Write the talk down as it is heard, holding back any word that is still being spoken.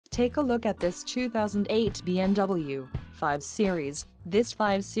Take a look at this 2008 BMW 5 Series. This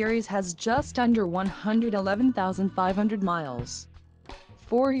 5 Series has just under 111,500 miles.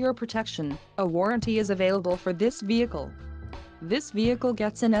 For your protection, a warranty is available for this vehicle. This vehicle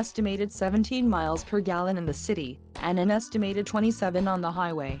gets an estimated 17 miles per gallon in the city, and an estimated 27 on the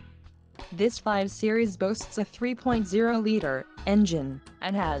highway. This 5 Series boasts a 3.0-liter engine,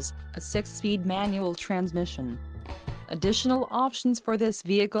 and has a 6-speed manual transmission. Additional options for this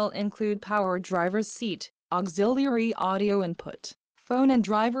vehicle include power driver's seat, auxiliary audio input, phone and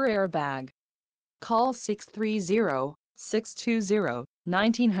driver airbag. Call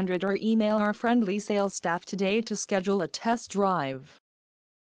 630-620-1900 or email our friendly sales staff today to schedule a test drive.